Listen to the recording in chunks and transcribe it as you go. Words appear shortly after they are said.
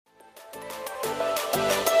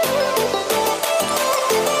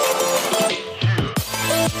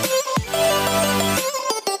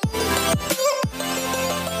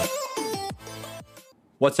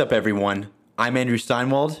What's up, everyone? I'm Andrew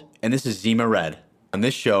Steinwald, and this is Zima Red. On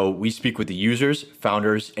this show, we speak with the users,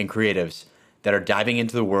 founders, and creatives that are diving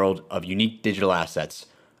into the world of unique digital assets,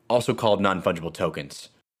 also called non-fungible tokens.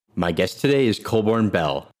 My guest today is Colborn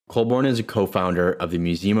Bell. Colborn is a co-founder of the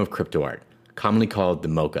Museum of Crypto Art, commonly called the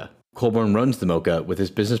MoCA. Colborn runs the MoCA with his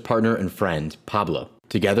business partner and friend, Pablo.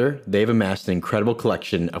 Together, they've amassed an incredible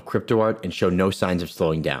collection of crypto art and show no signs of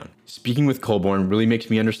slowing down. Speaking with Colborn really makes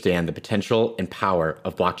me understand the potential and power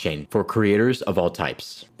of blockchain for creators of all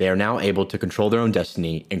types. They are now able to control their own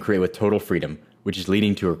destiny and create with total freedom, which is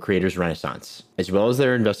leading to a creator's renaissance. As well as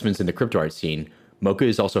their investments in the crypto art scene, MoCA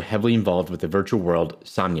is also heavily involved with the virtual world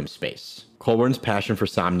Somnium space. Colborn's passion for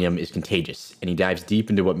Somnium is contagious, and he dives deep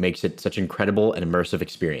into what makes it such an incredible and immersive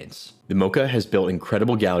experience. The MoCA has built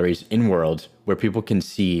incredible galleries in-world where people can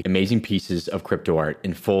see amazing pieces of crypto art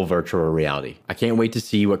in full virtual reality. I can't wait to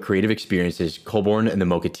see what creative experiences Colborn and the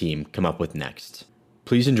MoCA team come up with next.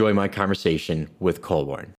 Please enjoy my conversation with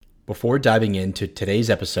Colborn. Before diving into today's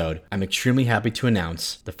episode, I'm extremely happy to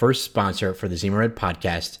announce the first sponsor for the Zima Red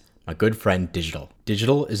podcast, my good friend Digital.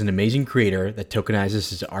 Digital is an amazing creator that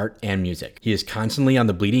tokenizes his art and music. He is constantly on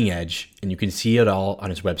the bleeding edge, and you can see it all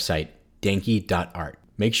on his website, danky.art.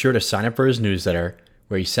 Make sure to sign up for his newsletter,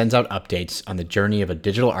 where he sends out updates on the journey of a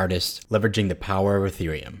digital artist leveraging the power of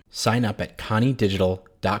Ethereum. Sign up at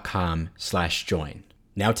conniedigital.com/join.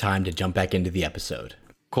 Now time to jump back into the episode.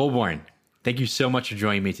 Colborn, thank you so much for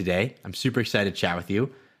joining me today. I'm super excited to chat with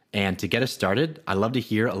you. And to get us started, I'd love to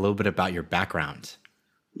hear a little bit about your background.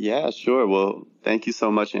 Yeah, sure. Well, thank you so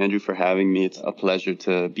much, Andrew, for having me. It's a pleasure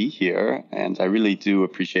to be here, and I really do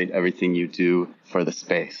appreciate everything you do for the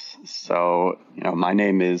space. So, my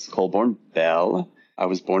name is Colborn Bell. I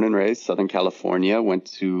was born and raised Southern California, went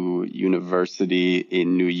to university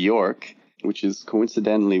in New York, which is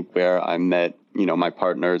coincidentally where I met, my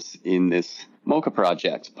partners in this MoCA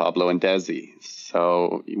project, Pablo and Desi.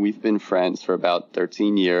 So we've been friends for about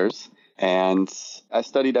 13 years. And I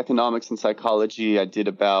studied economics and psychology. I did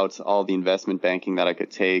about all the investment banking that I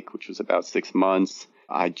could take, which was about 6 months.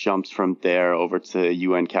 I jumped from there over to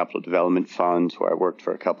UN Capital Development Fund, where I worked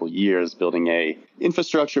for a couple of years building a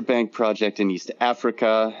infrastructure bank project in East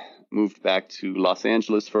Africa, moved back to Los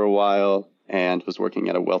Angeles for a while, and was working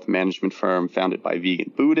at a wealth management firm founded by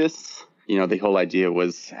vegan Buddhists. The whole idea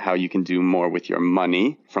was how you can do more with your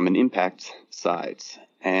money from an impact side.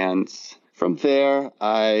 And from there,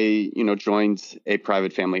 I, joined a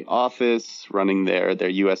private family office, running their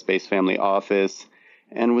US-based family office,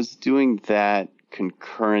 and was doing that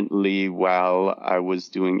concurrently while I was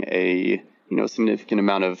doing a, significant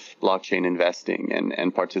amount of blockchain investing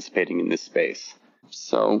and participating in this space.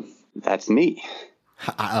 So that's me.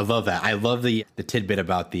 I love that. I love the tidbit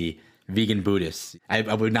about the vegan Buddhists. I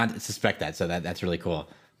would not suspect that, so that's really cool.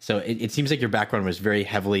 So it seems like your background was very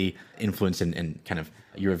heavily influenced and kind of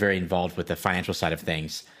you were very involved with the financial side of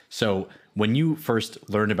things. So when you first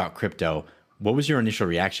learned about crypto, what was your initial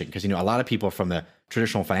reaction? Because, a lot of people from the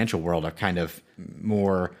traditional financial world are kind of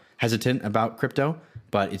more hesitant about crypto,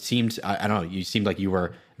 but it seemed, I don't know, you seemed like you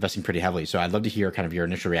were investing pretty heavily. So I'd love to hear kind of your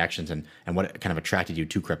initial reactions and what kind of attracted you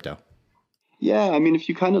to crypto. Yeah, if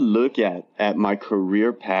you kind of look at my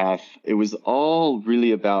career path, it was all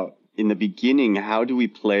really about, in the beginning, how do we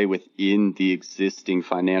play within the existing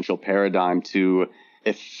financial paradigm to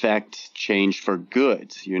affect change for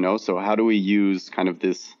good, So how do we use kind of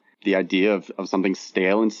the idea of something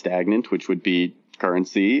stale and stagnant, which would be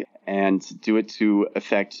currency, and do it to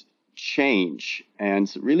affect change?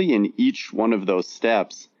 And really in each one of those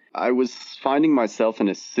steps, I was finding myself in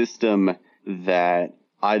a system that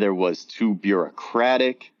either was too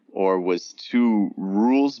bureaucratic or was too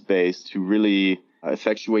rules-based to really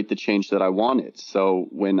effectuate the change that I wanted. So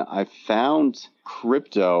when I found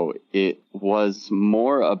crypto, it was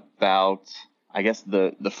more about, I guess,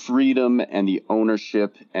 the freedom and the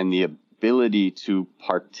ownership and the ability to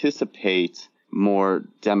participate more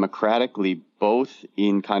democratically, both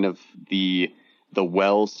in kind of the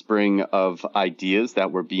wellspring of ideas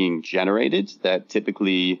that were being generated that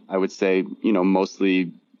typically, I would say,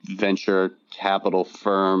 mostly venture capital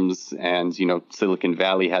firms and, Silicon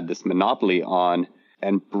Valley had this monopoly on,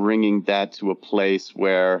 and bringing that to a place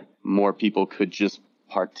where more people could just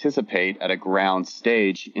participate at a ground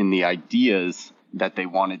stage in the ideas that they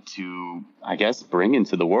wanted to, I guess, bring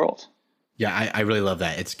into the world. Yeah, I really love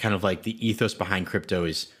that. It's kind of like the ethos behind crypto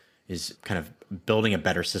is kind of building a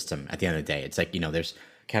better system at the end of the day. It's like, there's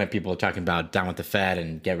kind of people talking about down with the Fed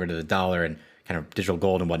and get rid of the dollar and kind of digital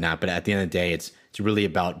gold and whatnot. But at the end of the day, it's really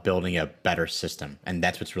about building a better system. And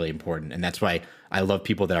that's what's really important. And that's why I love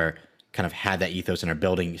people that are kind of had that ethos and are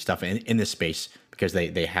building stuff in this space, because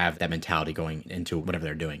they have that mentality going into whatever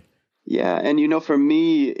they're doing. Yeah, and for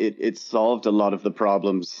me, it solved a lot of the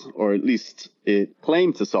problems, or at least it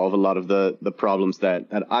claimed to solve a lot of the problems that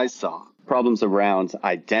I saw. Problems around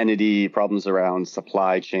identity, problems around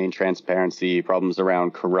supply chain transparency, problems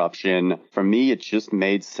around corruption. For me, it just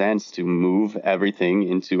made sense to move everything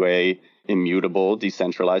into a immutable,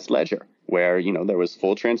 decentralized ledger where, there was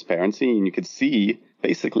full transparency and you could see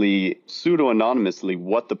basically pseudo-anonymously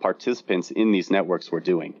what the participants in these networks were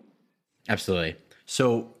doing. Absolutely.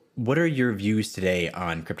 So what are your views today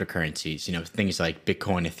on cryptocurrencies, things like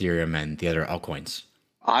Bitcoin, Ethereum, and the other altcoins?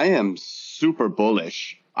 I am super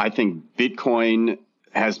bullish. I think Bitcoin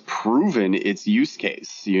has proven its use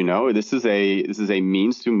case. This is a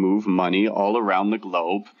means to move money all around the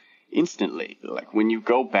globe instantly. Like when you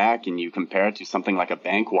go back and you compare it to something like a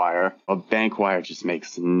bank wire just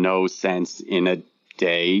makes no sense in a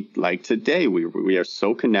day like today. We are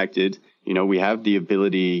so connected. We have the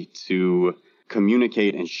ability to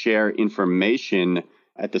communicate and share information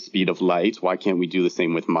at the speed of light. Why can't we do the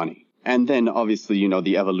same with money? And then obviously,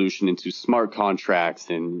 the evolution into smart contracts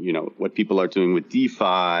and, what people are doing with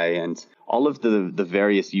DeFi and all of the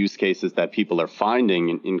various use cases that people are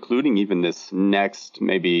finding, including even this next,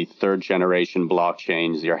 maybe third generation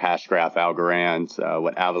blockchains, your Hashgraph, Algorand,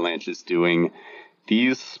 what Avalanche is doing.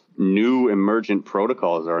 These new emergent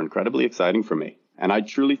protocols are incredibly exciting for me. And I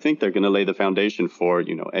truly think they're going to lay the foundation for,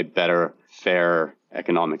 a better, fair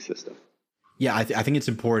economic system. Yeah, I think it's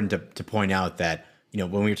important to point out that,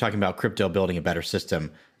 when we were talking about crypto building a better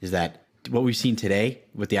system, is that what we've seen today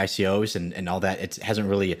with the ICOs and all that, it hasn't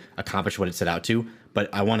really accomplished what it set out to. But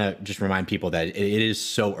I want to just remind people that it is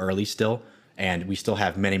so early still, and we still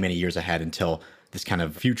have many, many years ahead until this kind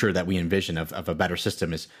of future that we envision of a better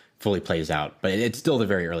system is fully plays out. But it's still the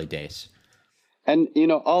very early days. And,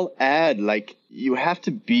 I'll add, you have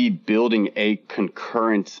to be building a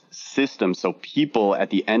concurrent system so people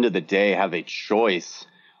at the end of the day have a choice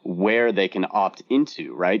where they can opt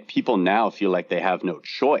into, right? People now feel like they have no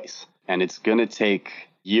choice. And it's going to take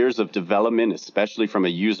years of development, especially from a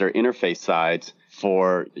user interface side,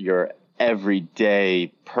 for your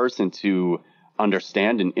everyday person to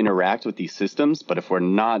understand and interact with these systems. But if we're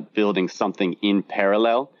not building something in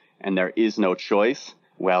parallel and there is no choice,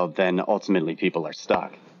 well, then ultimately people are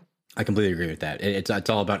stuck. I completely agree with that. It's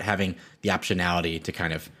all about having the optionality to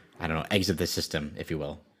kind of, exit the system, if you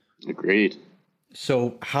will. Agreed.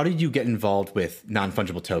 So how did you get involved with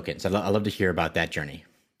non-fungible tokens? I'd love to hear about that journey.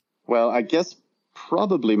 Well, I guess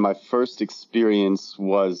probably my first experience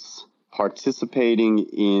was participating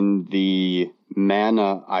in the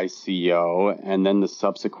Mana ICO and then the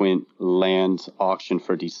subsequent land auction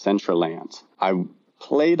for Decentraland. I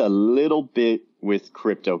played a little bit with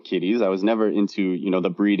CryptoKitties. I was never into, the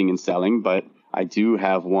breeding and selling, but I do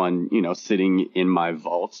have one, sitting in my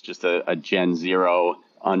vaults, just a Gen 0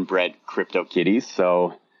 unbred CryptoKitties.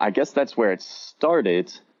 So I guess that's where it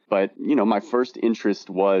started. But, my first interest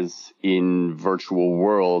was in virtual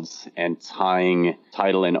worlds and tying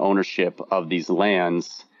title and ownership of these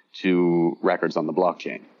lands to records on the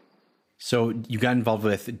blockchain. So you got involved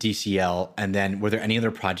with DCL, and then were there any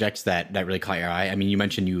other projects that really caught your eye? I mean, you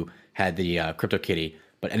mentioned you had the CryptoKitty,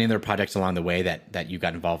 but any other projects along the way that you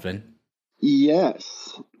got involved in?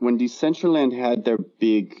 Yes. When Decentraland had their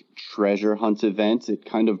big treasure hunt event, it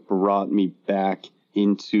kind of brought me back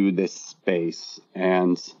into this space.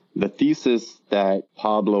 And the thesis that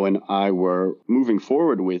Pablo and I were moving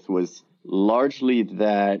forward with was largely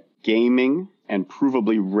that gaming and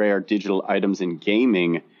provably rare digital items in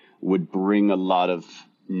gaming would bring a lot of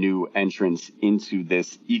new entrants into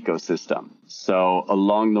this ecosystem. So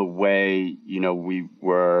along the way, we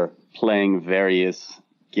were playing various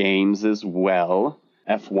games as well,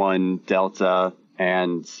 F1 Delta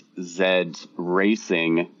and Z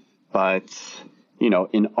Racing. But,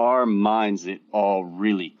 in our minds, it all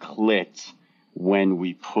really clicked when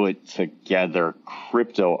we put together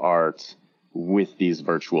crypto art with these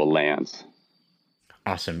virtual lands.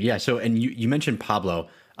 Awesome. Yeah. So, and you mentioned Pablo.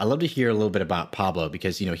 I'd love to hear a little bit about Pablo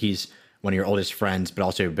because, he's one of your oldest friends, but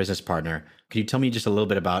also your business partner. Could you tell me just a little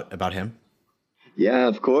bit about him? Yeah,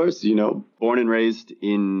 of course. Born and raised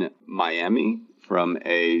in Miami from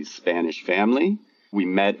a Spanish family. We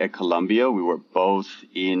met at Columbia. We were both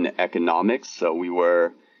in economics, so we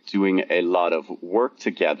were doing a lot of work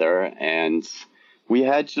together. And we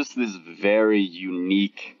had just this very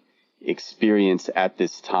unique experience at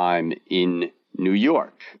this time in New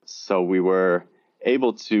York. So we were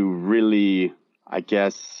able to really, I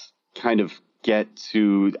guess, kind of get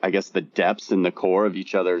to, I guess, the depths and the core of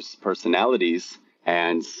each other's personalities.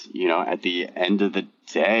 And, at the end of the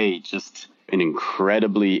day, just an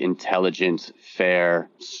incredibly intelligent, fair,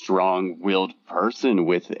 strong-willed person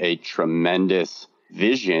with a tremendous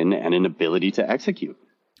vision and an ability to execute.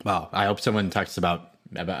 Wow. I hope someone talks about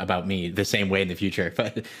me the same way in the future,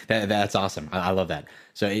 but that's awesome. I love that.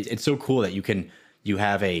 So it's so cool that you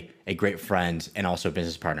have a great friend and also a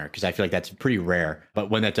business partner, because I feel like that's pretty rare. But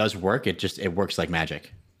when that does work, it works like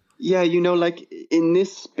magic. Yeah, like in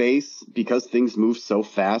this space, because things move so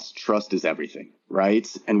fast, trust is everything, right?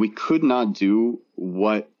 And we could not do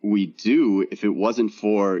what we do if it wasn't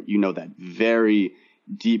for, that very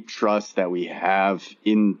deep trust that we have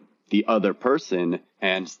in the other person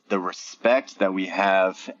and the respect that we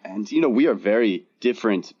have. And, we are very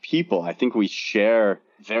different people. I think we share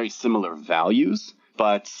very similar values,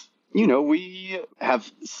 but, we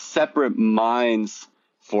have separate minds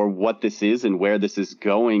for what this is and where this is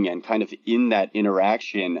going. And kind of in that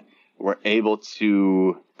interaction, we're able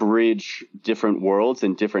to bridge different worlds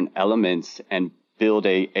and different elements and build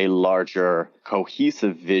a larger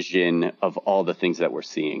cohesive vision of all the things that we're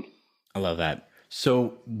seeing. I love that.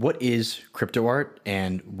 So what is crypto art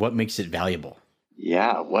and what makes it valuable?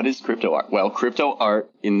 Yeah, what is crypto art? Well, crypto art,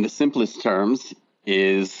 in the simplest terms,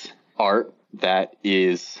 is art that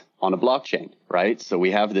is on a blockchain, right? So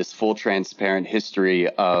we have this full transparent history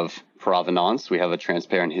of provenance. We have a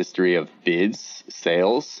transparent history of bids,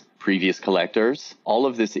 sales, previous collectors. All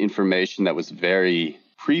of this information that was very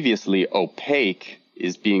previously opaque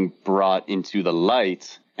is being brought into the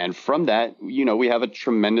light. And from that, we have a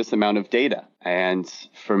tremendous amount of data. And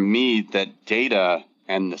for me, that data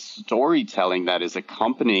and the storytelling that is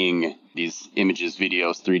accompanying these images,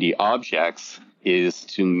 videos, 3D objects is,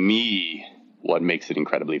 to me, what makes it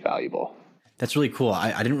incredibly valuable. That's really cool.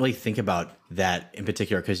 I didn't really think about that in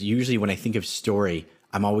particular, because usually when I think of story,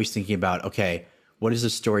 I'm always thinking about, okay, what is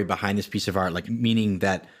the story behind this piece of art? Like, meaning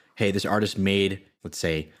that, hey, this artist made, let's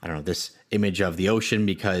say, I don't know, this image of the ocean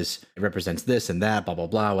because it represents this and that, blah, blah,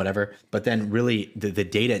 blah, whatever. But then really the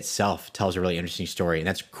data itself tells a really interesting story. And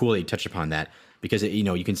that's cool that you touched upon that, because,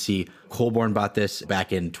 you can see Colborn bought this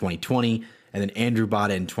back in 2020. And then Andrew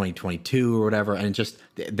bought it in 2022 or whatever. And just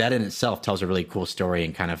that in itself tells a really cool story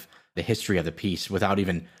and kind of the history of the piece without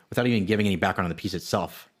even giving any background on the piece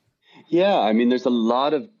itself. Yeah, I mean, there's a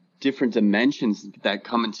lot of different dimensions that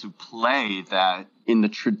come into play that in the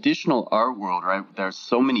traditional art world, right, there's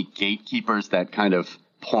so many gatekeepers that kind of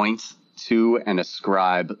point to and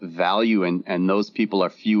ascribe value, and those people are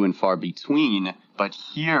few and far between. But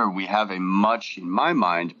here we have a much, in my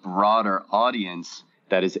mind, broader audience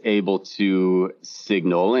that is able to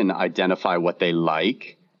signal and identify what they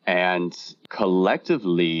like, and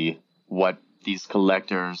collectively what these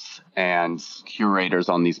collectors and curators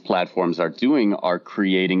on these platforms are doing are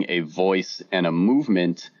creating a voice and a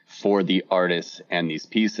movement for the artists and these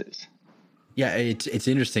pieces. Yeah, it's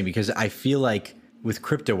interesting because I feel like with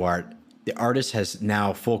crypto art, the artist has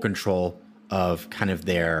now full control of kind of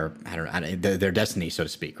their destiny, so to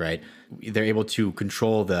speak, right? They're able to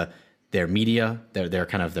control their media, their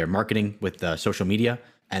kind of their marketing with the social media,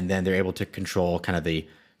 and then they're able to control kind of the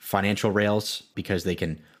financial rails because they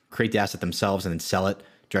can create the asset themselves and then sell it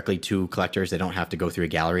directly to collectors. They don't have to go through a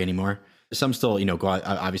gallery anymore. Some still, go out,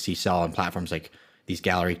 obviously sell on platforms like these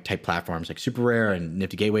gallery type platforms like Super Rare and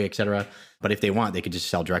Nifty Gateway, et cetera. But if they want, they could just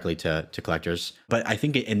sell directly to collectors. But I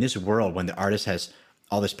think in this world, when the artist has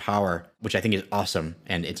all this power, which I think is awesome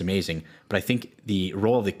and it's amazing, but I think the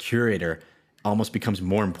role of the curator almost becomes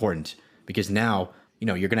more important, because now,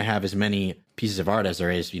 you're going to have as many pieces of art as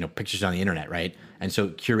there is, pictures on the internet, right? And so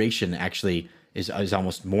curation actually is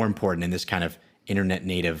almost more important in this kind of internet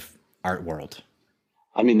native art world.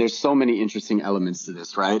 I mean, there's so many interesting elements to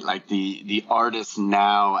this, right? Like the artist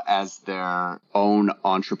now as their own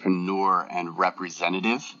entrepreneur and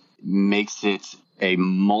representative makes it a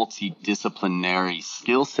multidisciplinary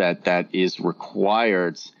skill set that is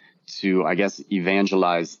required to, I guess,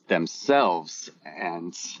 evangelize themselves.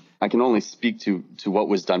 And I can only speak to what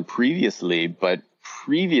was done previously, but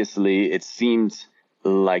previously it seemed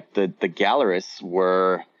like the gallerists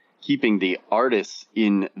were keeping the artists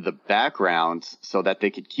in the background so that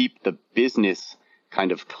they could keep the business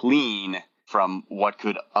kind of clean from what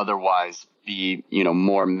could otherwise be,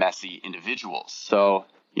 more messy individuals. So,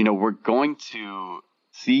 we're going to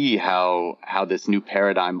see how this new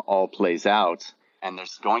paradigm all plays out. And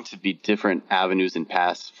there's going to be different avenues and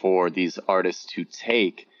paths for these artists to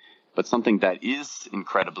take. But something that is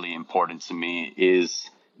incredibly important to me is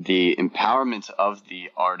the empowerment of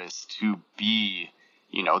the artist to be,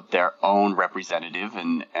 their own representative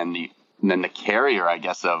and the then the carrier, I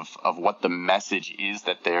guess, of what the message is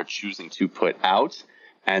that they're choosing to put out.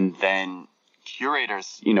 And then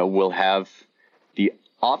curators, will have the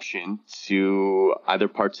option to either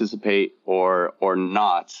participate or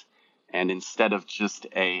not. And instead of just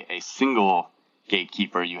a single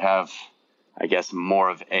gatekeeper, you have, I guess, more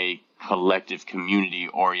of a collective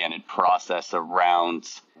community-oriented process around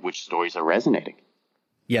which stories are resonating.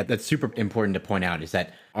 Yeah, that's super important to point out is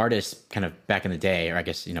that artists kind of back in the day, or I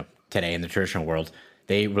guess, today in the traditional world,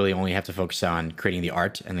 they really only have to focus on creating the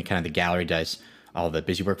art, and the kind of the gallery does all the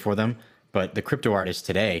busy work for them. But the crypto artists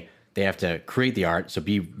today, they have to create the art, so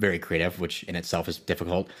be very creative, which in itself is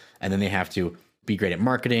difficult. And then they have to be great at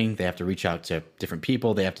marketing. They have to reach out to different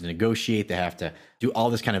people. They have to negotiate. They have to do all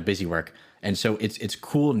this kind of busy work. And so it's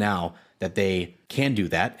cool now that they can do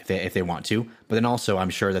that if they want to. But then also, I'm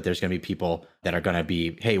sure that there's going to be people that are going to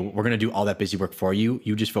be, hey, we're going to do all that busy work for you.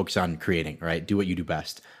 You just focus on creating, right? Do what you do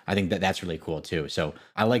best. I think that that's really cool too. So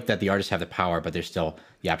I like that the artists have the power, but there's still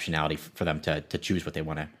the optionality for them to choose what they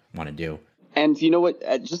want to do. And you know what?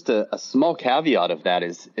 Just a small caveat of that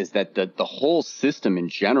is that the whole system in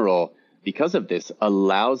general, because of this,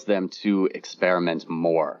 allows them to experiment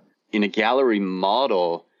more. In a gallery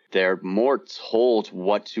model, they're more told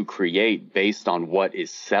what to create based on what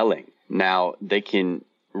is selling. Now, they can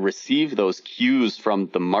receive those cues from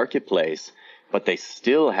the marketplace, but they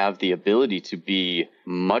still have the ability to be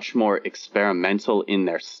much more experimental in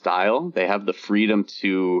their style. They have the freedom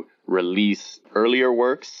to release earlier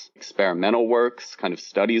works, experimental works, kind of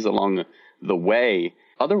studies along the way.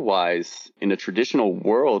 Otherwise, in a traditional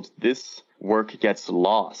world, this work gets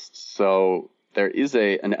lost. So there is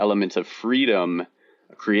an element of freedom,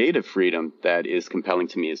 creative freedom, that is compelling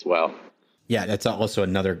to me as well. Yeah, that's also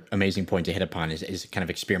another amazing point to hit upon is kind of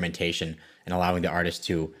experimentation and allowing the artist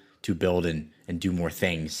to build and do more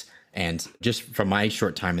things. And just from my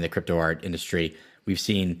short time in the crypto art industry, we've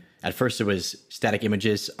seen at first it was static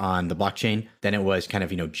images on the blockchain. Then it was kind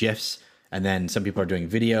of, GIFs. And then some people are doing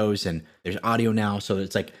videos and there's audio now. So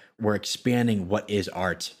it's like we're expanding what is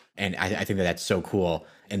art. And I think that that's so cool.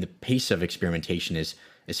 And the pace of experimentation is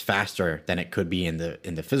faster than it could be in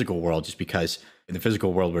the physical world, just because in the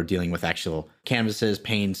physical world, we're dealing with actual canvases,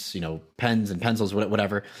 paints, pens and pencils,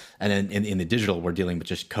 whatever. And then in the digital, we're dealing with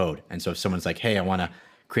just code. And so if someone's like, hey, I want to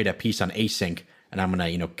create a piece on async and I'm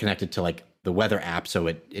going to, connect it to like the weather app so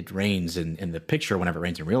it rains in the picture whenever it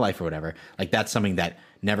rains in real life or whatever, like that's something that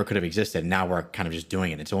never could have existed. Now we're kind of just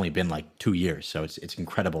doing it. It's only been like 2 years. So it's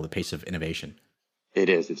incredible, the pace of innovation. It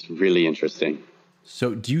is. It's really interesting.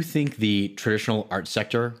 So do you think the traditional art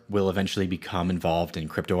sector will eventually become involved in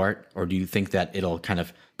crypto art, or do you think that it'll kind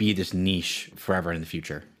of be this niche forever in the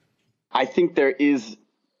future? I think there is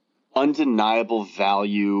undeniable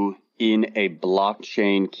value in a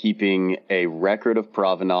blockchain keeping a record of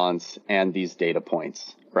provenance and these data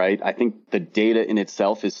points, right? I think the data in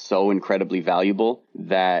itself is so incredibly valuable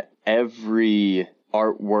that every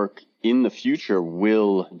artwork in the future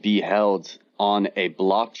will be held on a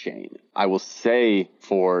blockchain. I will say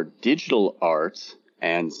for digital art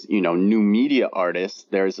and, new media artists,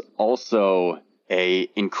 there's also a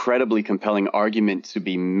incredibly compelling argument to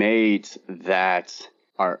be made that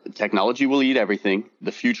our technology will eat everything.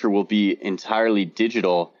 The future will be entirely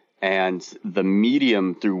digital, and the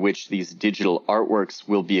medium through which these digital artworks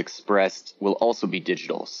will be expressed will also be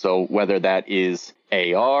digital. So whether that is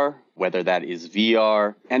AR, whether that is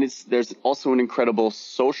VR, and there's also an incredible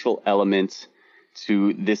social element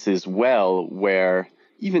to this as well, where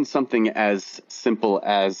even something as simple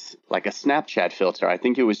as like a Snapchat filter, I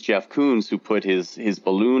think it was Jeff Koons who put his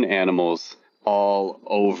balloon animals all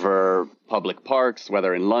over public parks,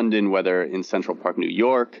 whether in London, whether in Central Park, New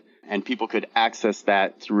York, and people could access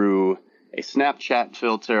that through a Snapchat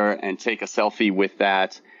filter and take a selfie with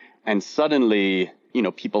that. And suddenly,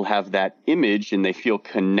 people have that image and they feel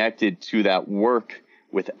connected to that work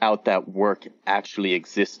without that work actually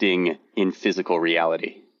existing in physical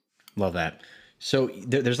reality. Love that. So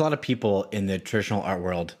there's a lot of people in the traditional art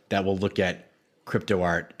world that will look at crypto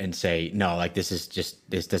art and say, no, like this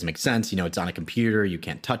doesn't make sense. It's on a computer, you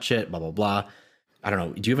can't touch it, blah, blah, blah. I don't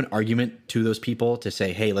know. Do you have an argument to those people to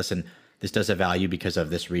say, hey, listen, this does have value because of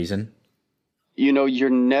this reason? You're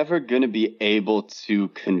never going to be able to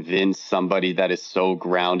convince somebody that is so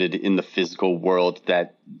grounded in the physical world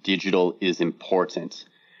that digital is important,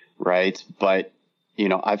 right? But,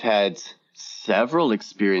 I've had several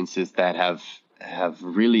experiences that have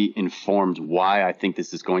really informed why I think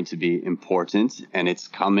this is going to be important. And it's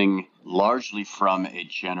coming largely from a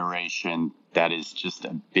generation that is just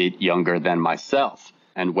a bit younger than myself.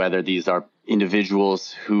 And whether these are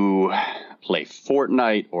individuals who play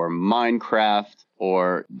Fortnite or Minecraft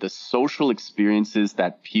or the social experiences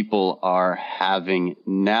that people are having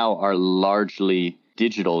now are largely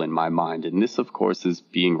digital in my mind. And this, of course, is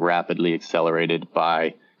being rapidly accelerated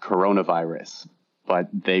by coronavirus. But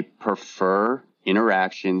they prefer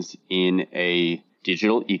interactions in a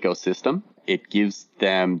digital ecosystem. It gives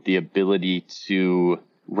them the ability to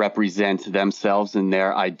represent themselves and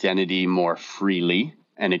their identity more freely.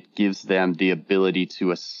 And it gives them the ability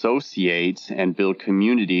to associate and build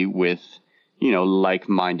community with,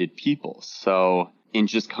 like-minded people. So in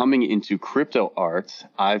just coming into crypto art,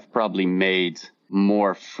 I've probably made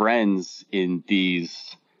more friends in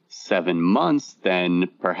these 7 months than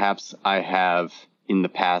perhaps I have in the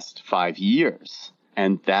past 5 years.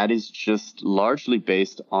 And that is just largely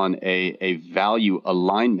based on a value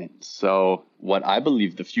alignment. So what I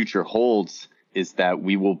believe the future holds is that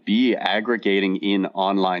we will be aggregating in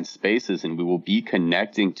online spaces, and we will be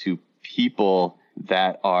connecting to people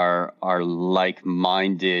that are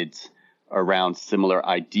like-minded around similar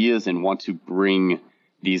ideas and want to bring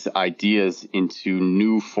these ideas into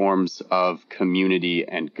new forms of community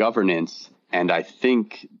and governance. And I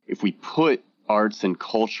think if we put arts and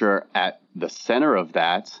culture at the center of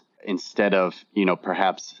that, instead of,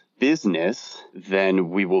 perhaps business, then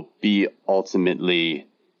we will be ultimately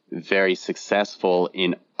very successful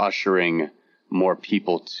in ushering more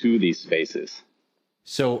people to these spaces.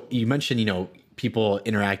 So you mentioned, people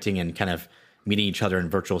interacting and kind of meeting each other in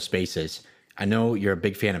virtual spaces. I know you're a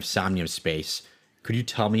big fan of Somnium Space. Could you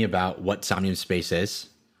tell me about what Somnium Space is?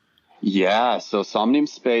 Yeah, so Somnium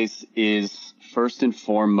Space is first and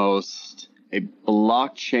foremost a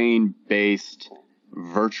blockchain-based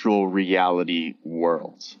virtual reality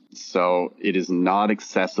world. So it is not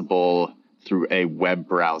accessible through a web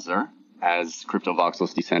browser, as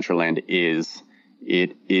CryptoVoxels Decentraland is.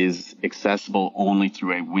 It is accessible only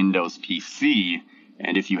through a Windows PC,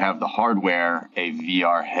 and if you have the hardware, a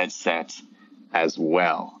VR headset as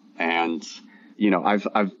well. And,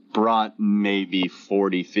 I've brought maybe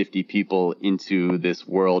 40, 50 people into this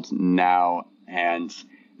world now, and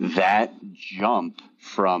that jump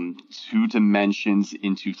from 2 dimensions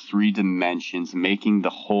into 3 dimensions, making the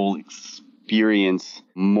whole experience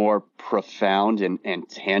more profound and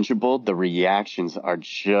tangible, the reactions are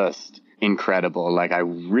just incredible. Like, I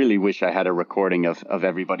really wish I had a recording of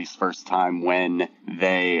everybody's first time when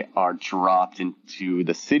they are dropped into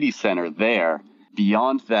the city center there.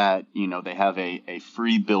 Beyond that, they have a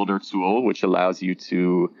free builder tool, which allows you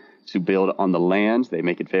to build on the land. They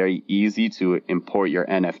make it very easy to import your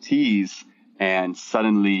NFTs. And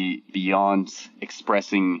suddenly, beyond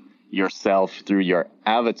expressing yourself through your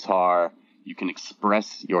avatar, you can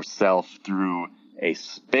express yourself through a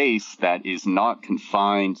space that is not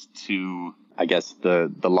confined to, I guess,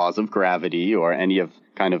 the laws of gravity or any of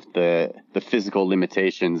kind of the physical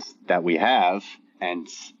limitations that we have. And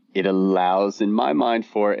it allows, in my mind,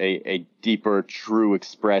 for a deeper, true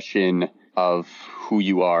expression of who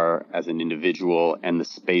you are as an individual and the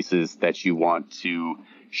spaces that you want to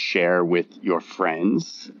share with your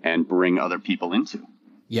friends and bring other people into.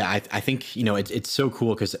 Yeah, I think, it's so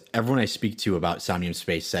cool because everyone I speak to about Somnium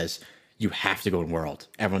Space says, you have to go in world.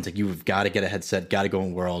 Everyone's like, you've got to get a headset, got to go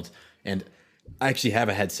in world. And I actually have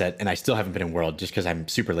a headset and I still haven't been in world just because I'm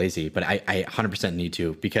super lazy, but I 100% need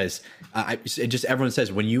to, because everyone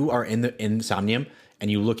says when you are in Somnium and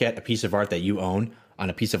you look at a piece of art that you own on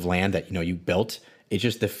a piece of land that, you built, it's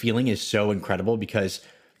just, the feeling is so incredible because,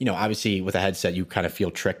 obviously with a headset, you kind of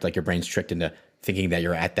feel tricked, like your brain's tricked into thinking that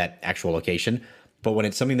you're at that actual location. But when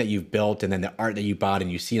it's something that you've built and then the art that you bought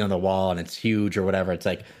and you see it on the wall and it's huge or whatever, it's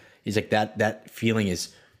like, he's like, that feeling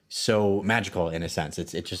is so magical in a sense.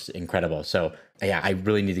 It's just incredible. So yeah, I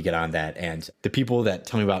really need to get on that. And the people that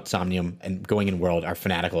tell me about Somnium and going in world are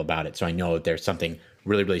fanatical about it. So I know there's something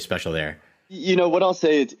really, really special there. What I'll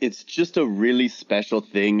say, it's just a really special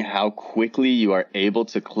thing how quickly you are able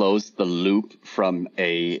to close the loop from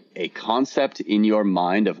a concept in your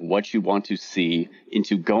mind of what you want to see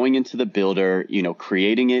into going into the builder,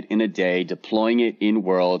 creating it in a day, deploying it in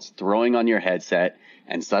worlds, throwing on your headset,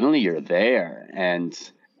 and suddenly you're there. And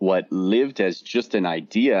what lived as just an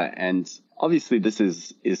idea, and obviously this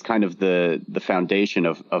is kind of the foundation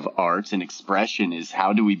of art and expression, is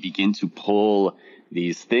how do we begin to pull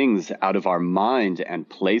these things out of our mind and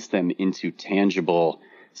place them into tangible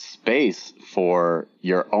space for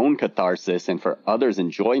your own catharsis and for others'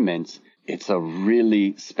 enjoyment. It's a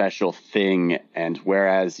really special thing. And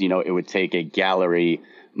whereas, it would take a gallery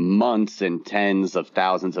months and tens of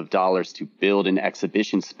thousands of dollars to build an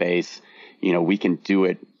exhibition space, we can do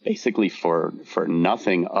it basically for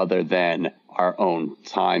nothing other than our own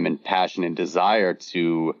time and passion and desire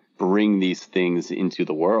to bring these things into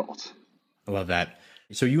the world. I love that.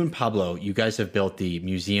 So you and Pablo, you guys have built the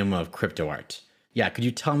Museum of Crypto Art. Yeah, could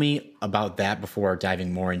you tell me about that before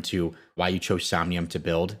diving more into why you chose Somnium to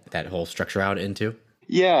build that whole structure out into?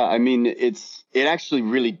 Yeah, I mean, it actually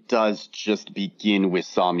really does just begin with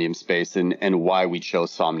Somnium Space and why we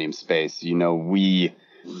chose Somnium Space. You know, we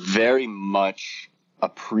very much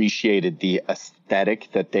appreciated the aesthetic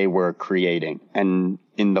that they were creating, and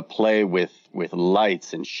in the play with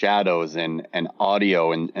lights and shadows and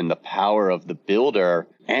audio and the power of the builder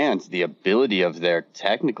and the ability of their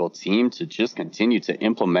technical team to just continue to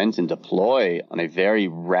implement and deploy on a very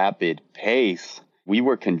rapid pace. We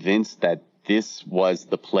were convinced that this was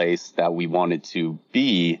the place that we wanted to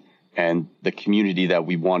be and the community that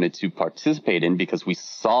we wanted to participate in, because we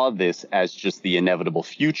saw this as just the inevitable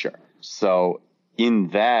future. So in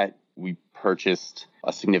that, we purchased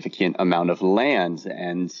a significant amount of land,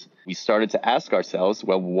 and we started to ask ourselves,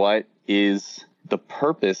 well, what is the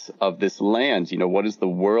purpose of this land? You know, what is the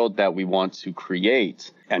world that we want to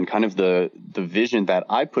create? And kind of the vision that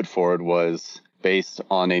I put forward was based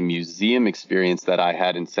on a museum experience that I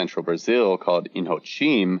had in central Brazil called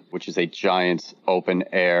Inhotim, which is a giant open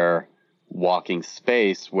air walking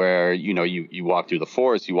space where, you know, you walk through the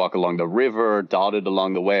forest, you walk along the river, dotted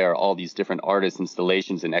along the way are all these different artist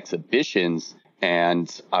installations and exhibitions. And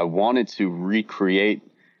I wanted to recreate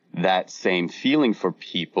that same feeling for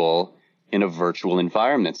people in a virtual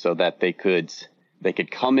environment so that they could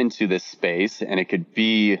come into this space and it could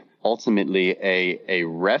be ultimately a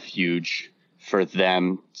refuge for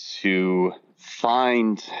them to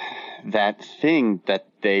find that thing that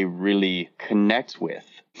they really connect with.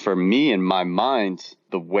 For me, in my mind,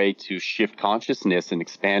 the way to shift consciousness and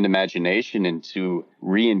expand imagination and to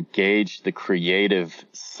re-engage the creative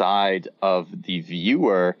side of the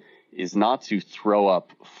viewer is not to throw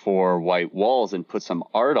up four white walls and put some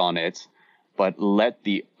art on it, but let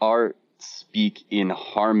the art speak in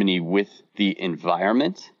harmony with the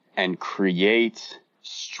environment and create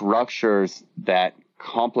structures that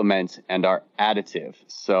complement and are additive.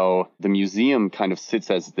 So the museum kind of sits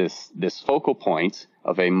as this focal point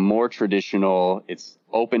of a more traditional, it's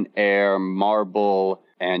open air, marble,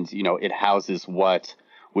 and, you know, it houses what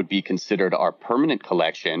would be considered our permanent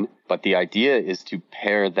collection. But the idea is to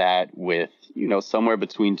pair that with, you know, somewhere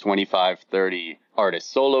between 25, 30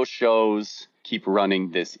 artist solo shows, keep running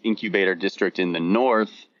this incubator district in the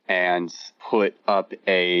north, and put up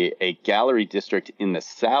a gallery district in the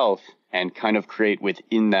south and kind of create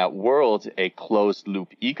within that world a closed loop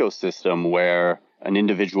ecosystem where an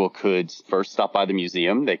individual could first stop by the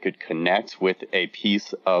museum, they could connect with a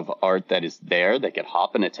piece of art that is there, they could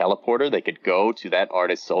hop in a teleporter, they could go to that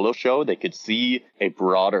artist solo show, they could see a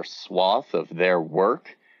broader swath of their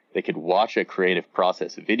work, they could watch a creative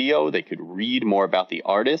process video, they could read more about the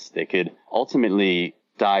artist, they could ultimately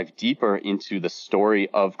dive deeper into the story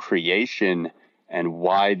of creation and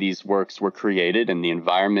why these works were created and the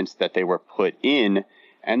environments that they were put in.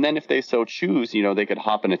 And then if they so choose, you know, they could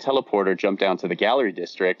hop in a teleporter, jump down to the gallery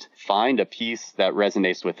district, find a piece that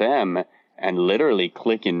resonates with them, and literally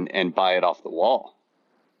click and buy it off the wall.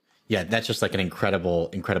 Yeah, that's just like an incredible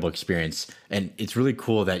experience. And it's really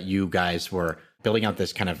cool that you guys were building out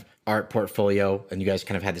this kind of art portfolio and you guys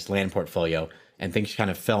kind of had this land portfolio and things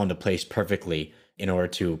kind of fell into place perfectly in order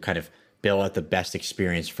to kind of build out the best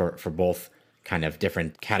experience for both kind of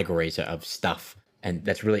different categories of stuff. And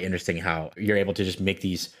that's really interesting how you're able to just make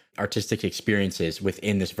these artistic experiences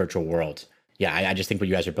within this virtual world. Yeah, I just think what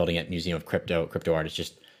you guys are building at Museum of Crypto Art is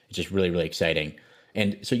just really, really exciting.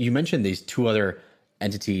 And so you mentioned these two other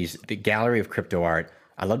entities, the Gallery of Crypto Art.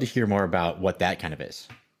 I'd love to hear more about what that kind of is.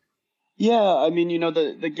 Yeah, I mean, you know,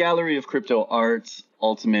 the Gallery of Crypto Art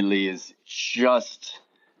ultimately is just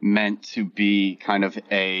meant to be kind of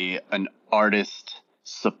an artist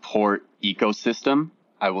support ecosystem.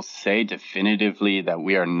 I will say definitively that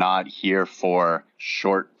we are not here for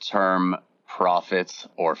short-term profits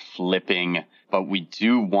or flipping, but we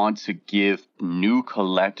do want to give new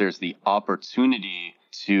collectors the opportunity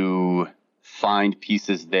to find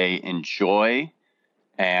pieces they enjoy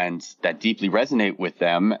and that deeply resonate with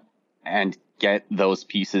them and get those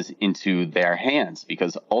pieces into their hands,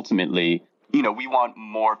 because ultimately, you know, we want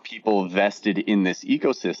more people vested in this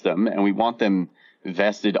ecosystem and we want them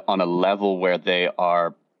vested on a level where they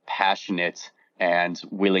are passionate and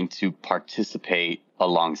willing to participate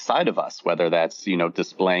alongside of us, whether that's, you know,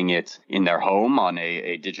 displaying it in their home on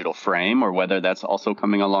a digital frame, or whether that's also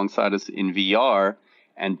coming alongside us in VR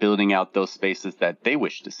and building out those spaces that they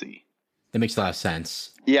wish to see. That makes a lot of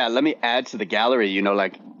sense. Yeah, let me add to the gallery, you know,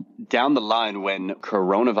 like down the line when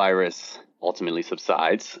coronavirus ultimately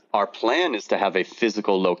subsides, our plan is to have a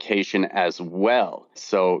physical location as well.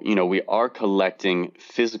 So, we are collecting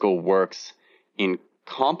physical works in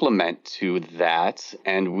complement to that.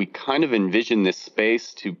 And we kind of envision this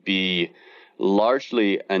space to be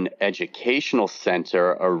largely an educational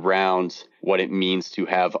center around what it means to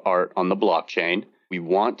have art on the blockchain. We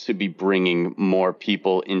want to be bringing more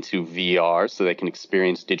people into VR so they can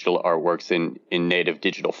experience digital artworks in native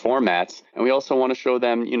digital formats. And we also want to show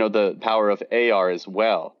them, the power of AR as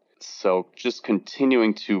well. So just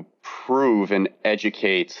continuing to prove and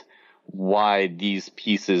educate why these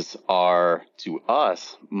pieces are, to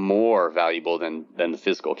us, more valuable than the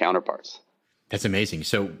physical counterparts. That's amazing.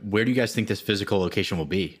 So where do you guys think this physical location will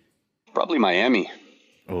be? Probably Miami.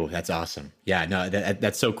 Oh, that's awesome. Yeah, no,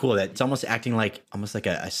 that's so cool. That it's almost acting like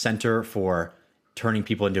a center for turning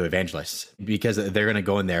people into evangelists, because they're going to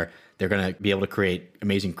go in there. They're going to be able to create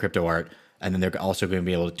amazing crypto art. And then they're also going to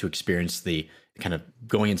be able to experience the kind of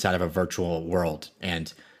going inside of a virtual world.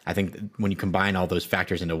 And I think when you combine all those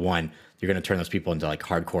factors into one, you're going to turn those people into like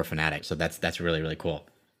hardcore fanatics. So that's really, really cool.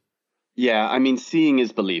 Yeah, I mean, seeing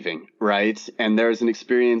is believing, right? And there's an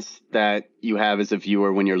experience that you have as a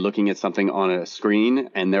viewer when you're looking at something on a screen,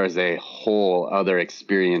 and there is a whole other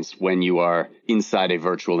experience when you are inside a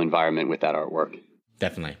virtual environment with that artwork.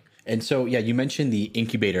 Definitely. And so, yeah, you mentioned the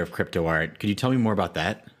incubator of crypto art. Could you tell me more about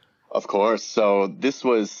that? Of course. So this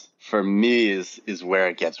was, for me, is where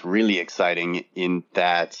it gets really exciting, in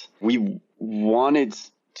that we wanted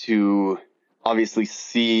to obviously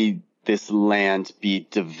see this land be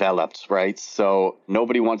developed, right? So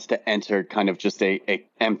nobody wants to enter kind of just a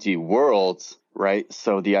empty world, right?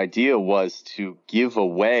 So the idea was to give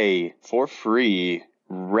away for free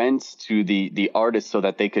rents to the artists so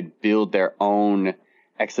that they could build their own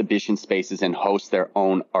exhibition spaces and host their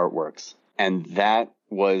own artworks. And that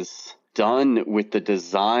was done with the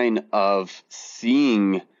design of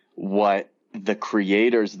seeing what the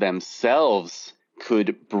creators themselves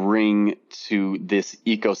could bring to this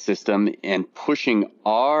ecosystem and pushing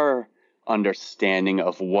our understanding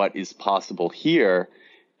of what is possible here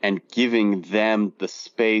and giving them the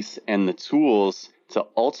space and the tools to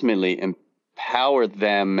ultimately empower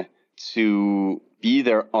them to be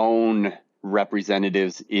their own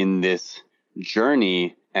representatives in this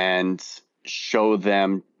journey and show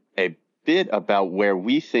them a bit about where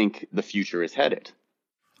we think the future is headed.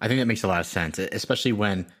 I think that makes a lot of sense, especially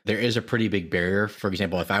when there is a pretty big barrier. For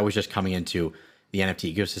example, if I was just coming into the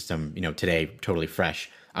NFT ecosystem, today, totally fresh,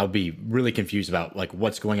 I would be really confused about like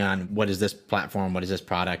what's going on. What is this platform? What is this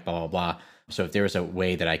product? Blah, blah, blah. So if there was a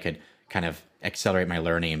way that I could kind of accelerate my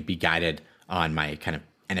learning and be guided on my kind of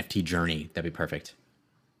NFT journey, that'd be perfect.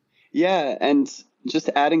 Yeah. And just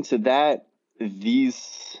adding to that,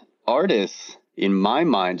 these artists, in my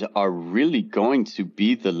mind, are really going to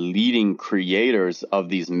be the leading creators of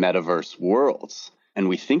these metaverse worlds. And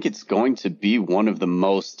we think it's going to be one of the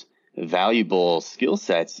most valuable skill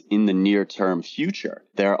sets in the near-term future.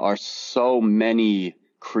 There are so many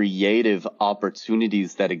creative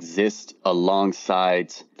opportunities that exist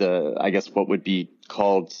alongside what would be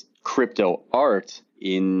called crypto art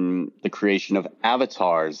in the creation of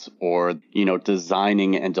avatars or,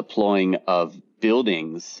 designing and deploying of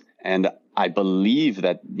buildings. And I believe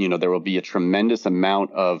that, there will be a tremendous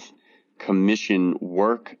amount of commission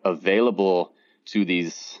work available to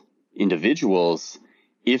these individuals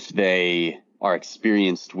if they are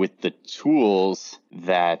experienced with the tools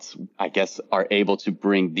that I guess are able to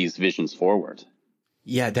bring these visions forward.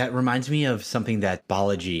 Yeah, that reminds me of something that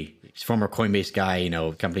Balaji, former Coinbase guy,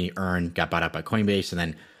 company Earn got bought up by Coinbase, and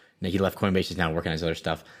then he left Coinbase, he's now working on his other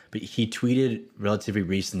stuff. But he tweeted relatively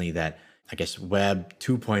recently that I guess Web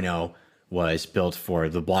 2.0 was built for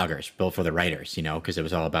the bloggers, built for the writers, because it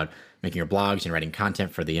was all about making your blogs and writing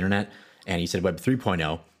content for the internet. And he said Web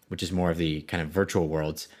 3.0, which is more of the kind of virtual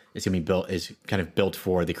worlds, is kind of built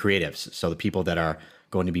for the creatives. So the people that are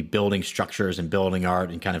going to be building structures and building art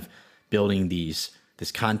and kind of building this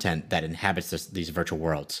content that inhabits these virtual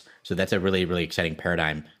worlds. So that's a really, really exciting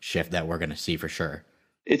paradigm shift that we're going to see for sure.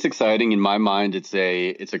 It's exciting. In my mind, it's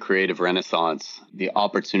a creative renaissance. The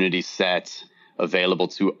opportunity set available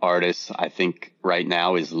to artists, I think right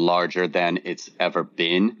now is larger than it's ever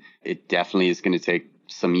been. It definitely is going to take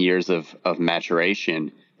some years of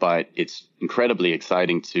maturation, but it's incredibly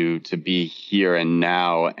exciting to be here and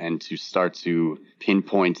now and to start to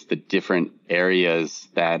pinpoint the different areas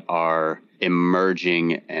that are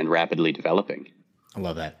emerging and rapidly developing. I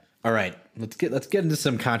love that. All right, let's get into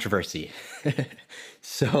some controversy.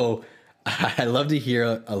 So I'd love to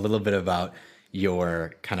hear a little bit about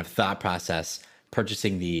your kind of thought process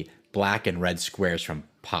purchasing the black and red squares from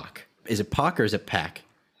POC. Is it POC or is it PAC?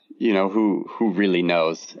 who really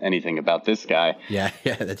knows anything about this guy? Yeah,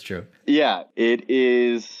 yeah, that's true. Yeah, it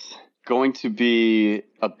is going to be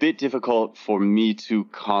a bit difficult for me to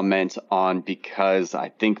comment on because I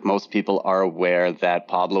think most people are aware that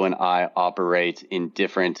Pablo and I operate in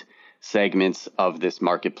different segments of this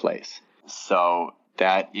marketplace. So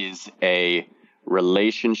that is a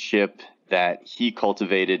relationship that he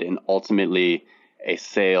cultivated and ultimately a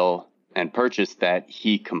sale and purchase that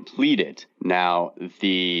he completed. Now,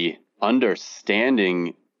 the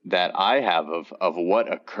understanding that I have of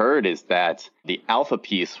what occurred is that the alpha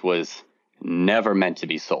piece was never meant to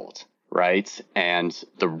be sold, right? And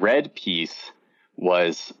the red piece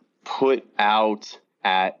was put out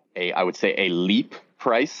at I would say, a leap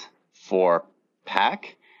price for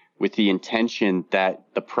pack with the intention that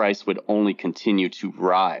the price would only continue to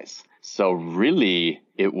rise. So really,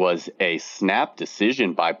 it was a snap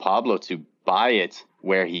decision by Pablo to buy it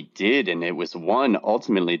where he did. And it was one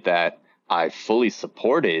ultimately that I fully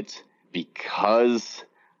supported because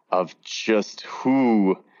of just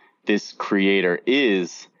who this creator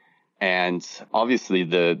is. And obviously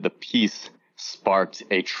the piece sparked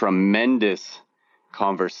a tremendous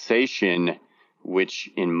conversation, which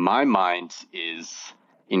in my mind is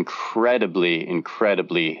incredibly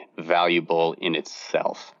valuable in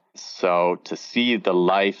itself. So to see the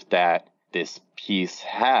life that this piece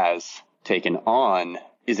has taken on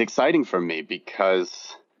is exciting for me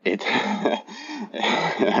because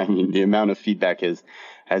I mean, the amount of feedback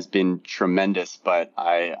has been tremendous, but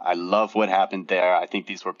I love what happened there. I think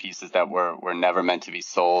these were pieces that were never meant to be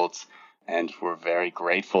sold. And we're very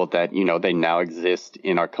grateful that, they now exist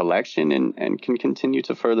in our collection and can continue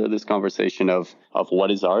to further this conversation of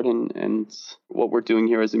what is art and what we're doing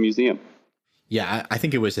here as a museum. Yeah, I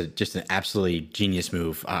think it was just an absolutely genius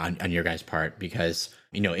move on your guys' part because,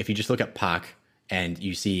 if you just look at Pac and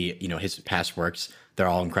you see, his past works, they're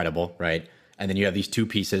all incredible, right? And then you have these two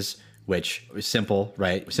pieces, which is simple,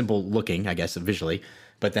 right? Simple looking, I guess, visually.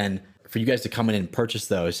 But then for you guys to come in and purchase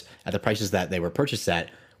those at the prices that they were purchased at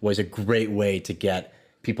was a great way to get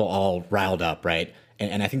people all riled up, right?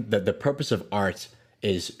 And I think that the purpose of art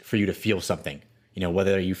is for you to feel something,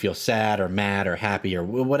 whether you feel sad or mad or happy or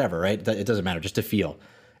whatever, right? It doesn't matter, just to feel.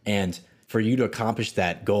 And for you to accomplish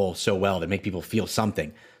that goal so well, to make people feel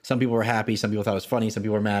something. Some people were happy, some people thought it was funny, some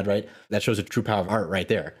people were mad, right? That shows the true power of art right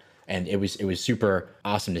there. And it was super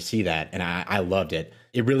awesome to see that. And I loved it.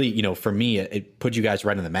 It really, for me, it put you guys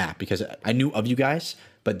right on the map because I knew of you guys,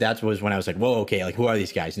 but that was when I was like, whoa, okay, like who are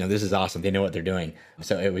these guys? This is awesome. They know what they're doing.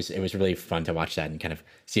 So it was really fun to watch that and kind of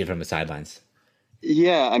see it from the sidelines.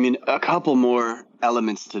 Yeah, I mean, a couple more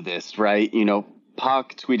elements to this, right?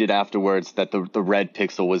 Pac tweeted afterwards that the red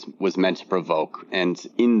pixel was meant to provoke. And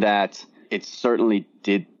in that, it certainly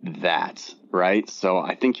did that, right? So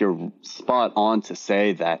I think you're spot on to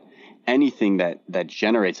say that anything that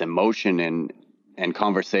generates emotion and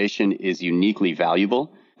conversation is uniquely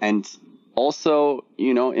valuable. And also,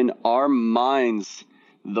 in our minds,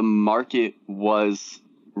 the market was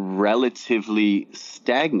relatively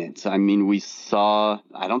stagnant. I mean,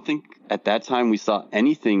 I don't think at that time we saw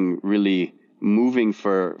anything really moving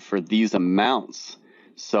for these amounts.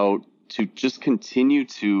 So to just continue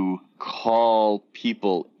to call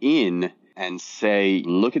people in and say,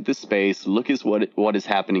 look at this space, look at what is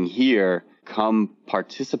happening here, come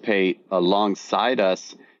participate alongside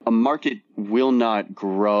us. A market will not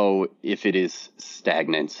grow if it is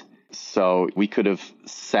stagnant. So we could have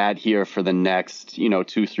sat here for the next,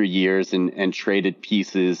 2-3 years and traded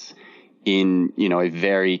pieces in, a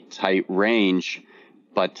very tight range.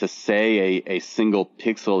 But to say a single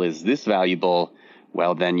pixel is this valuable,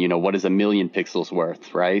 well, then, what is 1 million pixels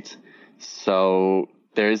worth, right? So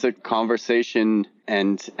there is a conversation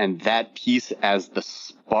and that piece as the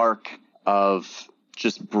spark of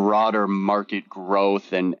just broader market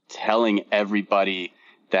growth and telling everybody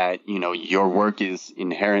that, your work is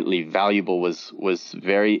inherently valuable was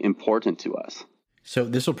very important to us. So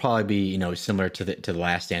this will probably be, similar to the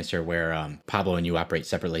last answer where Pablo and you operate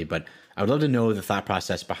separately, but I would love to know the thought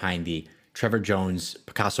process behind the Trevor Jones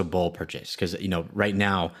Picasso Bull purchase. Because, right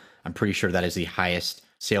now, I'm pretty sure that is the highest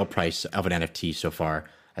sale price of an NFT so far.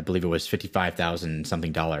 I believe it was $55,000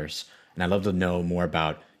 something. And I'd love to know more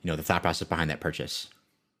about, the thought process behind that purchase.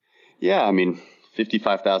 Yeah, I mean,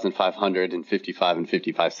 55,555 and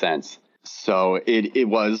 55 cents. So it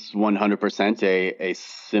was 100% a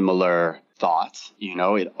similar thought.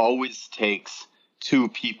 It always takes two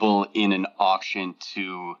people in an auction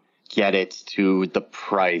to get it to the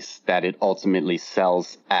price that it ultimately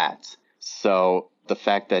sells at. So the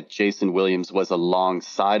fact that Jason Williams was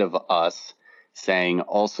alongside of us saying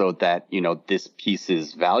also that, this piece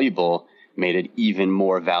is valuable made it even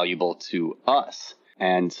more valuable to us.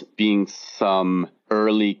 And being some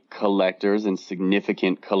early collectors and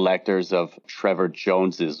significant collectors of Trevor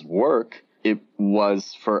Jones's work, it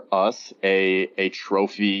was for us a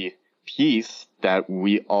trophy piece that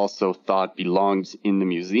we also thought belonged in the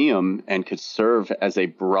museum and could serve as a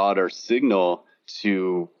broader signal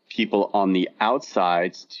to people on the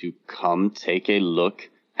outside to come take a look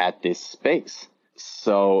at this space.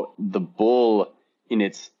 So the bull in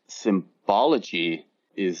its symbology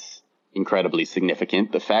is incredibly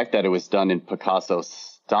significant. The fact that it was done in Picasso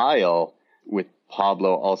style, with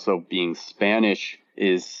Pablo also being Spanish,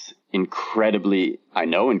 is incredibly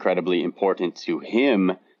important to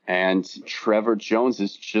him. And Trevor Jones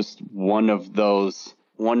is just one of those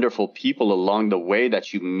wonderful people along the way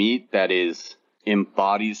that you meet that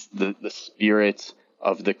embodies the spirit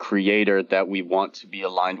of the creator that we want to be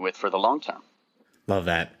aligned with for the long term. Love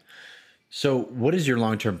that. So what is your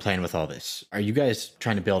long-term plan with all this? Are you guys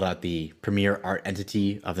trying to build out the premier art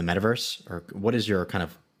entity of the metaverse, or what is your kind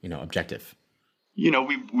of, objective?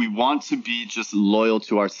 We want to be just loyal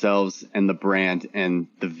to ourselves and the brand and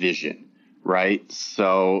the vision, right?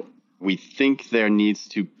 So we think there needs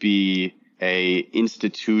to be a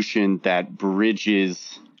institution that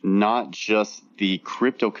bridges not just the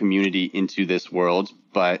crypto community into this world,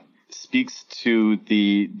 but speaks to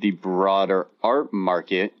the broader art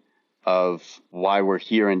market of why we're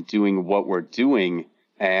here and doing what we're doing.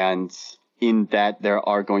 And in that, there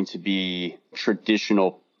are going to be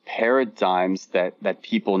traditional paradigms that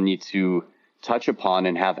people need to touch upon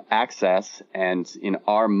and have access. And in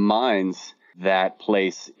our minds, that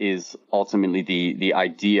place is ultimately the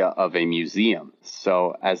idea of a museum.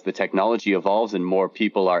 So as the technology evolves and more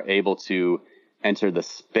people are able to enter the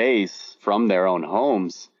space from their own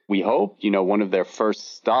homes, we hope, one of their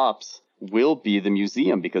first stops will be the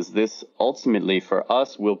museum, because this ultimately for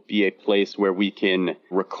us will be a place where we can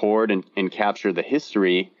record and capture the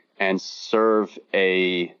history and serve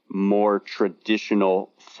a more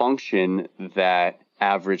traditional function that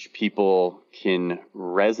average people can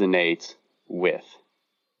resonate with.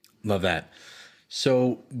 Love that.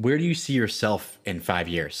 So where do you see yourself in 5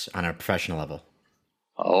 years on a professional level?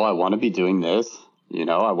 Oh, I want to be doing this.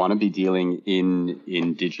 I want to be dealing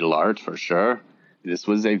in digital art for sure. This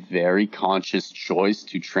was a very conscious choice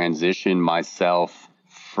to transition myself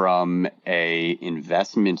from a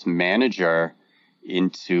investment manager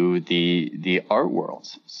into the art world.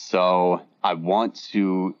 So I want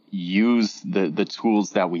to use the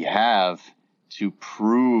tools that we have to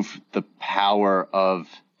prove the power of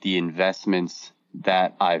the investments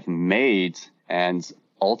that I've made. And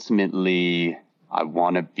ultimately, I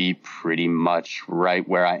want to be pretty much right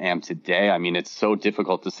where I am today. I mean, it's so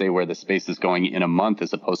difficult to say where the space is going in a month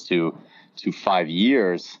as opposed to 5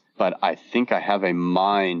 years. But I think I have a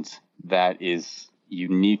mind that is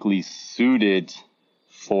uniquely suited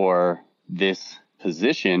for this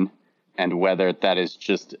position. And whether that is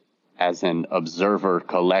just as an observer,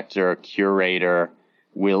 collector, curator,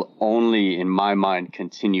 will only, in my mind,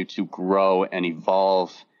 continue to grow and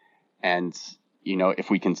evolve. And, if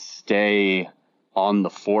we can stay on the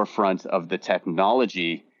forefront of the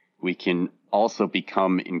technology, we can also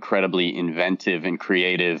become incredibly inventive and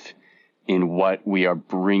creative in what we are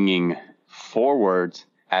bringing forward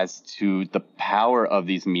as to the power of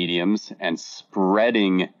these mediums and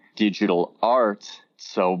spreading digital art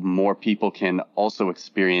so more people can also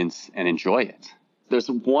experience and enjoy it. There's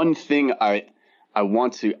one thing I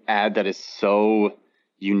want to add that is so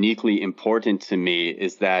uniquely important to me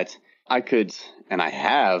is that I could, and I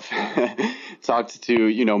have, talked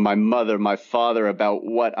to, my mother, my father about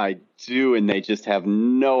what I do, and they just have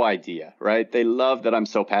no idea, right? They love that I'm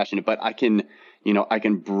so passionate, but I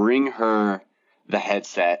can bring her the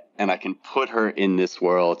headset and I can put her in this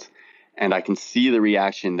world and I can see the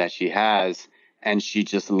reaction that she has, and she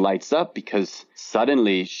just lights up because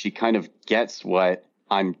suddenly she kind of gets what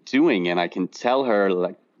I'm doing, and I can tell her,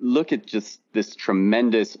 like, look at just this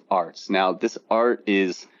tremendous art. Now, this art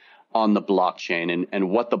is on the blockchain, and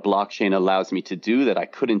what the blockchain allows me to do that I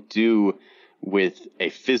couldn't do with a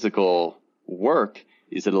physical work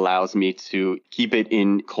is it allows me to keep it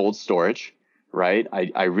in cold storage, right?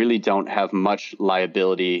 I really don't have much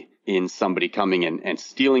liability in somebody coming and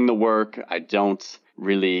stealing the work. I don't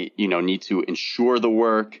really, need to insure the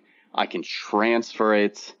work. I can transfer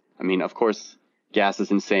it. I mean, of course, gas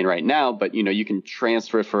is insane right now, but, you can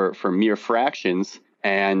transfer it for mere fractions.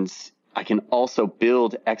 And I can also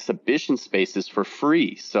build exhibition spaces for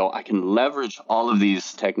free. So I can leverage all of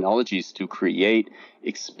these technologies to create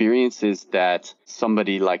experiences that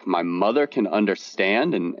somebody like my mother can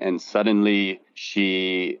understand. And suddenly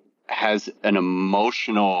she has an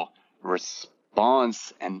emotional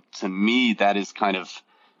response. And to me, that is kind of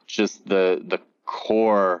just the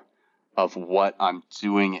core of what I'm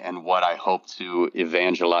doing and what I hope to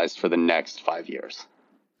evangelize for the next 5 years.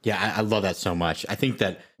 Yeah, I love that so much. I think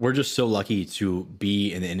that we're just so lucky to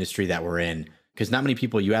be in the industry that we're in, because not many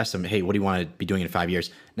people, you ask them, hey, what do you want to be doing in 5 years?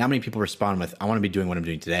 Not many people respond with, I want to be doing what I'm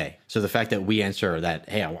doing today. So the fact that we answer that,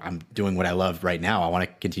 hey, I'm doing what I love right now, I want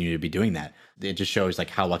to continue to be doing that. It just shows like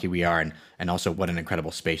how lucky we are, and also what an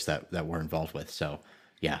incredible space that we're involved with. So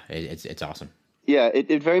yeah, it's awesome. Yeah,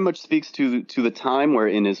 it very much speaks to the time we're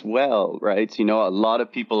in as well, right? You know, a lot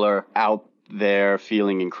of people are out there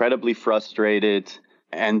feeling incredibly frustrated,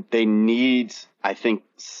 and they need, I think,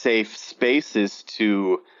 safe spaces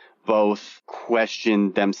to both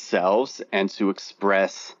question themselves and to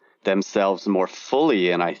express themselves more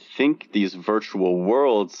fully. And I think these virtual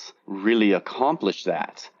worlds really accomplish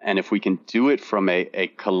that. And if we can do it from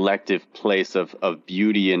a collective place of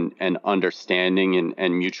beauty and understanding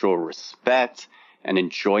and mutual respect and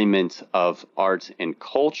enjoyment of art and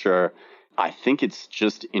culture, I think it's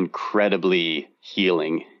just incredibly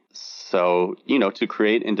healing. So, you know, to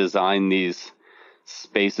create and design these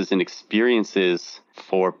spaces and experiences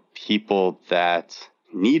for people that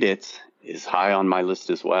need it is high on my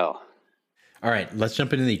list as well. All right, let's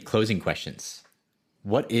jump into the closing questions.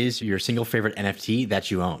 What is your single favorite NFT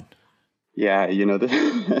that you own? Yeah, you know,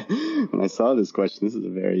 when I saw this question, this is a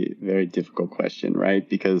very, very difficult question, right?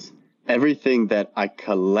 Because everything that I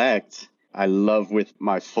collect, I love with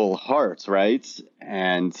my full heart, right?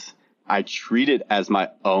 And I treat it as my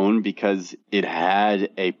own because it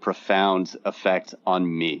had a profound effect on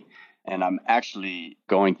me. And I'm actually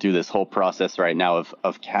going through this whole process right now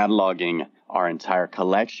of cataloging our entire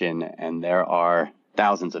collection, and there are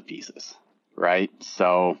thousands of pieces, right?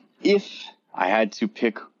 So if I had to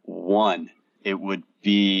pick one, it would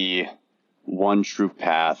be One True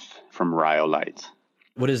Path from Rhyolite.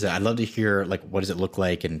 What is that? I'd love to hear, like, what does it look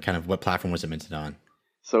like and kind of what platform was it minted on?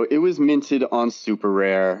 So it was minted on Super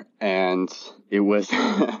Rare, and it was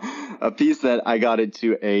a piece that I got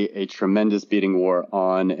into a tremendous bidding war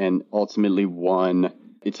on and ultimately won.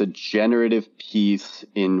 It's a generative piece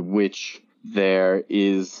in which there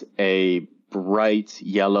is a bright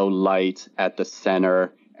yellow light at the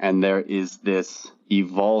center, and there is this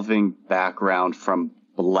evolving background from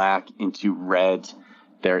black into red.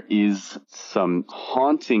 There is some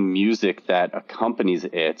haunting music that accompanies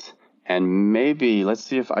it. And maybe, let's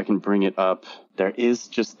see if I can bring it up. There is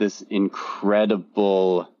just this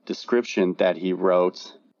incredible description that he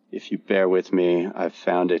wrote. If you bear with me, I've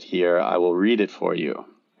found it here. I will read it for you.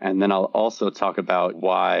 And then I'll also talk about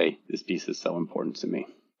why this piece is so important to me.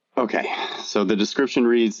 Okay, so the description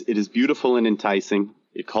reads, "It is beautiful and enticing.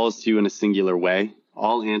 It calls to you in a singular way.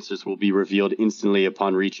 All answers will be revealed instantly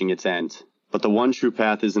upon reaching its end. But the one true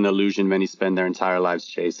path is an illusion many spend their entire lives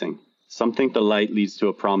chasing. Some think the light leads to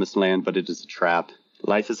a promised land, but it is a trap.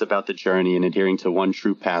 Life is about the journey, and adhering to one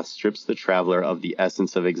true path strips the traveler of the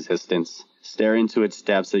essence of existence. Stare into its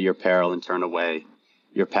depths at your peril and turn away.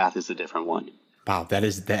 Your path is a different one." Wow, that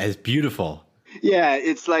is beautiful. Yeah,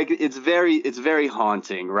 it's like it's very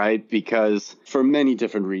haunting, right? Because for many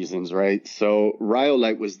different reasons, right? So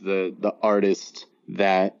Rhyolite was the artist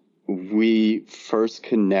that we first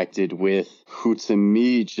connected with, who to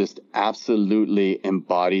me just absolutely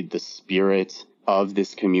embodied the spirit of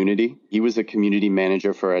this community. He was a community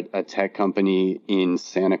manager for a tech company in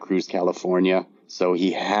Santa Cruz, California. So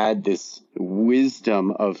he had this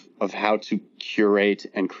wisdom of how to curate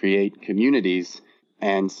and create communities.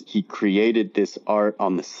 And he created this art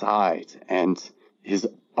on the side. And his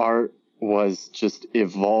art was just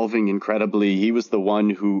evolving incredibly. He was the one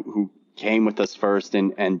who came with us first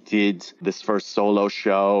and did this first solo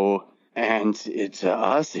show. And to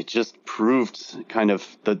us, it just proved kind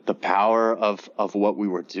of the power of what we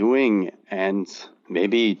were doing. And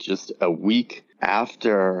maybe just a week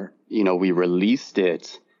after, we released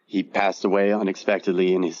it, he passed away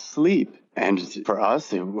unexpectedly in his sleep. And for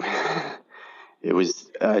us, it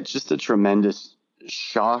was just a tremendous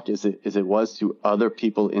shock as it was to other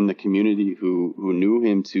people in the community who knew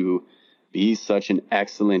him to be such an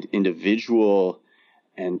excellent individual,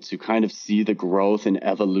 and to kind of see the growth and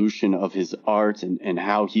evolution of his art and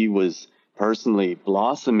how he was personally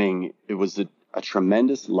blossoming. It was a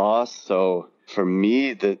tremendous loss. So for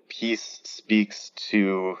me, the piece speaks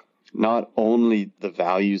to not only the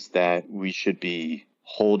values that we should be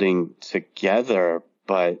holding together,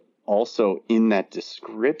 but also in that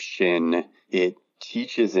description, it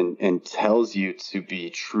teaches and tells you to be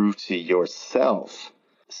true to yourself.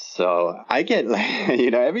 So I get,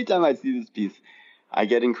 every time I see this piece, I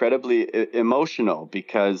get incredibly emotional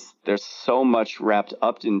because there's so much wrapped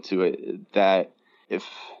up into it that if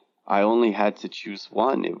I only had to choose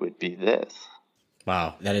one, it would be this.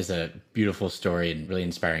 Wow, that is a beautiful story and really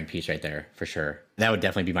inspiring piece right there, for sure. That would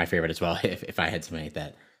definitely be my favorite as well if I had something like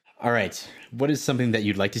that. All right, what is something that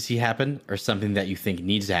you'd like to see happen or something that you think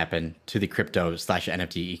needs to happen to the crypto slash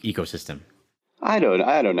NFT ecosystem? I don't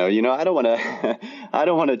know. I don't want to, I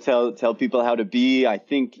don't want to tell people how to be. I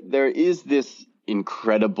think there is this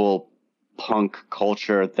incredible punk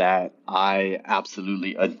culture that I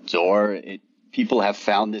absolutely adore. People have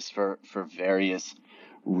found this for various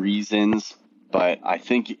reasons, but I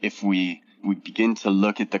think if we begin to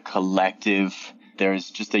look at the collective, there's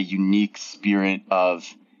just a unique spirit of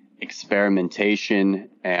experimentation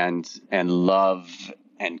and love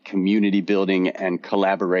and community building and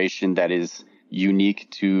collaboration that is unique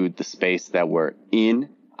to the space that we're in.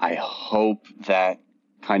 I hope that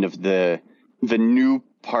kind of the new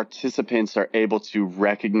participants are able to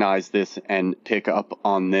recognize this and pick up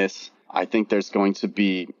on this. I think there's going to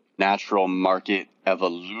be natural market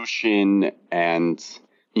evolution and,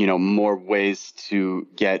 more ways to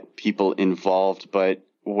get people involved. But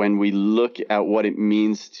when we look at what it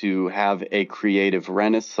means to have a creative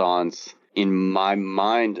renaissance, in my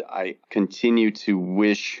mind, I continue to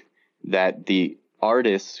wish that the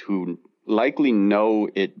artists who likely know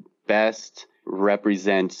it best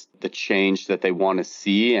represent the change that they want to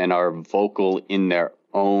see and are vocal in their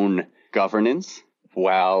own governance,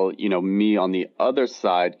 while me on the other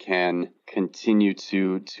side can continue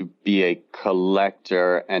to be a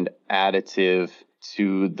collector and additive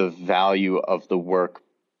to the value of the work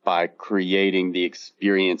by creating the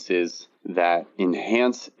experiences that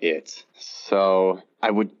enhance it. So I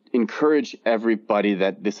would encourage everybody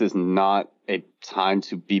that this is not a time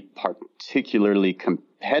to be particularly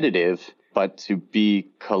competitive, but to be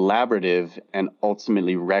collaborative and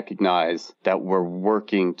ultimately recognize that we're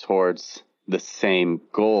working towards the same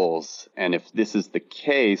goals. And if this is the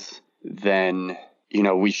case, then,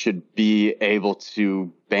 we should be able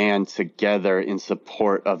to band together in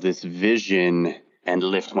support of this vision and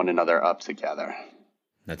lift one another up together.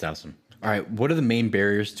 That's awesome. All right, what are the main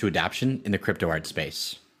barriers to adoption in the crypto art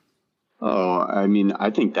space? Oh, I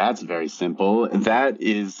think that's very simple. That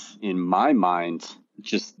is, in my mind,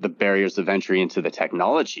 just the barriers of entry into the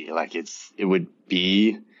technology. Like it's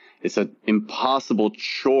an impossible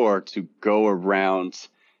chore to go around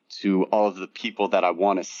to all of the people that I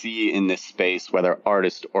want to see in this space, whether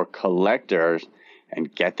artists or collectors,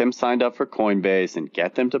 and get them signed up for Coinbase and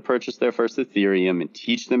get them to purchase their first Ethereum and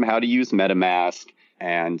teach them how to use MetaMask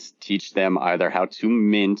and teach them either how to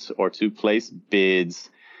mint or to place bids.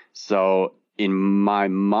 So in my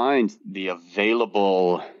mind, the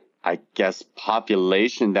available,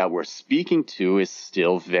 population that we're speaking to is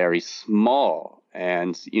still very small.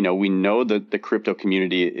 And, we know that the crypto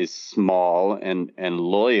community is small and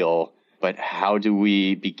loyal, but how do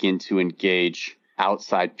we begin to engage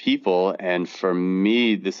outside people? And for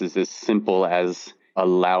me, this is as simple as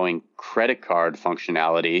allowing credit card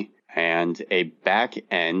functionality and a back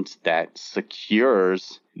end that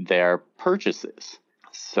secures their purchases.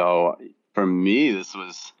 So for me, this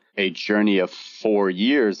was a journey of 4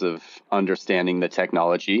 years of understanding the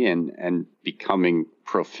technology and becoming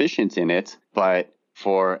proficient in it. But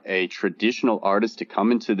for a traditional artist to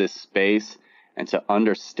come into this space and to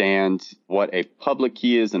understand what a public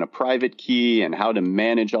key is and a private key and how to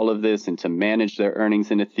manage all of this and to manage their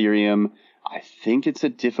earnings in Ethereum, I think it's a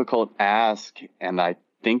difficult ask. And I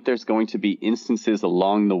think there's going to be instances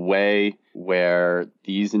along the way where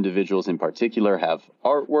these individuals in particular have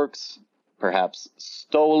artworks perhaps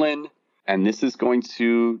stolen, and this is going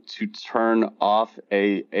to turn off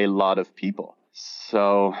a lot of people.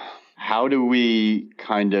 So how do we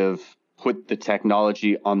kind of put the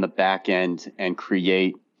technology on the back end and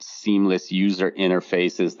create seamless user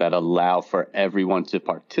interfaces that allow for everyone to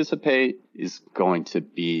participate is going to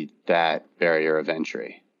be that barrier of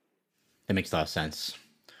entry. That makes a lot of sense.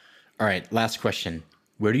 All right, last question.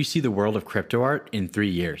 Where do you see the world of crypto art in 3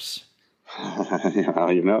 years?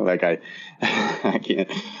 I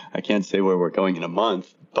can't say where we're going in a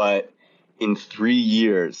month, but in 3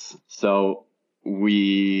 years. So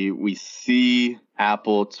we see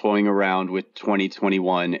Apple toying around with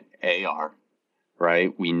 2021 AR,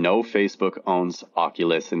 right? We know Facebook owns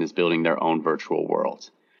Oculus and is building their own virtual world.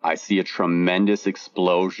 I see a tremendous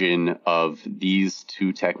explosion of these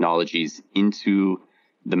two technologies into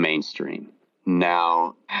the mainstream.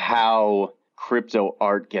 Now, how crypto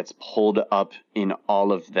art gets pulled up in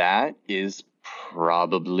all of that is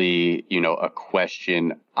probably, a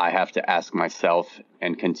question I have to ask myself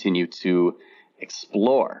and continue to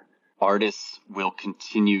explore. artists will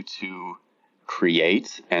continue to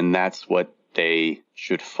create, and that's what they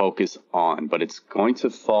should focus on. But it's going to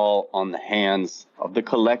fall on the hands of the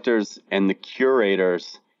collectors and the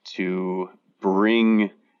curators to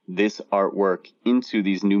bring this artwork into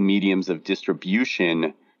these new mediums of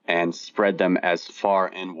distribution and spread them as far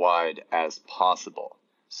and wide as possible.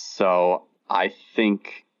 So I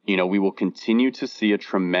think, we will continue to see a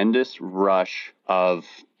tremendous rush of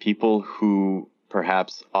people who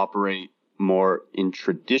perhaps operate more in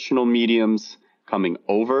traditional mediums coming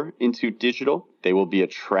over into digital. They will be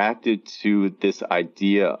attracted to this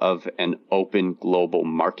idea of an open global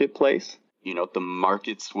marketplace. The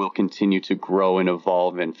markets will continue to grow and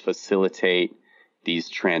evolve and facilitate these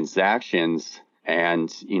transactions, and,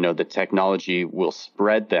 the technology will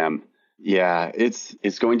spread them. Yeah,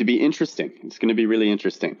 it's going to be interesting. It's going to be really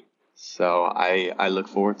interesting. So I look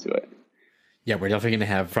forward to it. Yeah, we're definitely going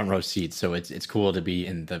to have front row seats. So it's cool to be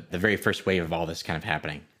in the very first wave of all this kind of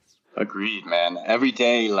happening. Agreed, man. Every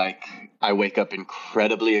day, I wake up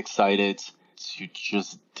incredibly excited to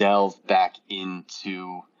just delve back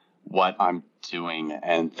into what I'm doing.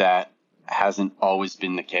 And that hasn't always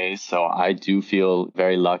been the case. So I do feel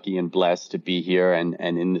very lucky and blessed to be here and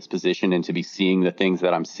in this position and to be seeing the things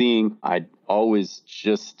that I'm seeing. I'd always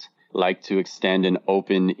just like to extend an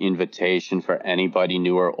open invitation for anybody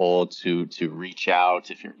new or old to reach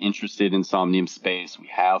out. If you're interested in Somnium space, we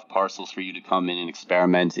have parcels for you to come in and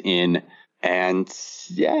experiment in. And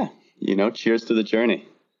yeah, cheers to the journey.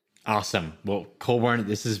 Awesome. Well, Colborn,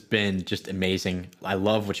 this has been just amazing. I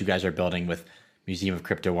love what you guys are building with Museum of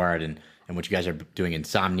Crypto Art and what you guys are doing in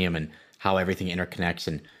Somnium and how everything interconnects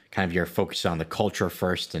and kind of your focus on the culture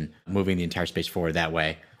first and moving the entire space forward that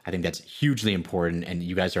way. I think that's hugely important, and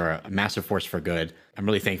you guys are a massive force for good. I'm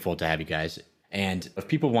really thankful to have you guys. And if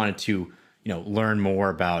people wanted to, learn more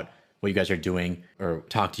about what you guys are doing or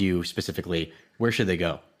talk to you specifically, where should they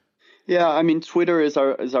go? Yeah, Twitter is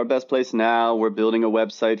our best place now. We're building a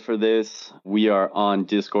website for this. We are on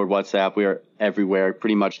Discord, WhatsApp. We are everywhere,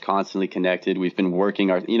 pretty much constantly connected. We've been working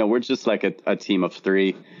we're just like a team of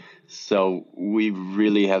three. So we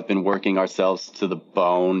really have been working ourselves to the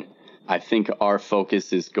bone. I think our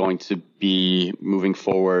focus is going to be moving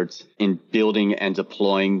forward in building and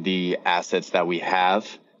deploying the assets that we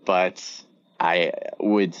have. But I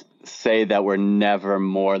would say that we're never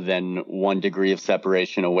more than 1 degree of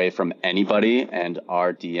separation away from anybody, and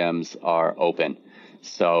our DMs are open.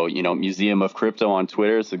 So, Museum of Crypto on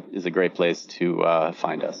Twitter is a great place to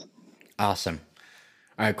find us. Awesome.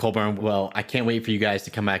 All right, Colborn. Well, I can't wait for you guys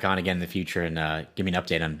to come back on again in the future and give me an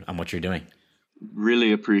update on what you're doing.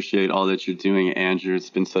 Really appreciate all that you're doing, Andrew. It's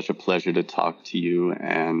been such a pleasure to talk to you,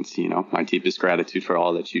 and, my deepest gratitude for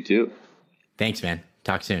all that you do. Thanks, man.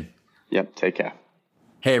 Talk soon. Yep. Take care.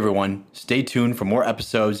 Hey everyone, stay tuned for more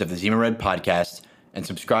episodes of the Zima Red podcast and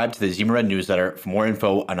subscribe to the Zima Red newsletter for more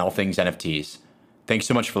info on all things NFTs. Thanks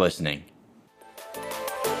so much for listening.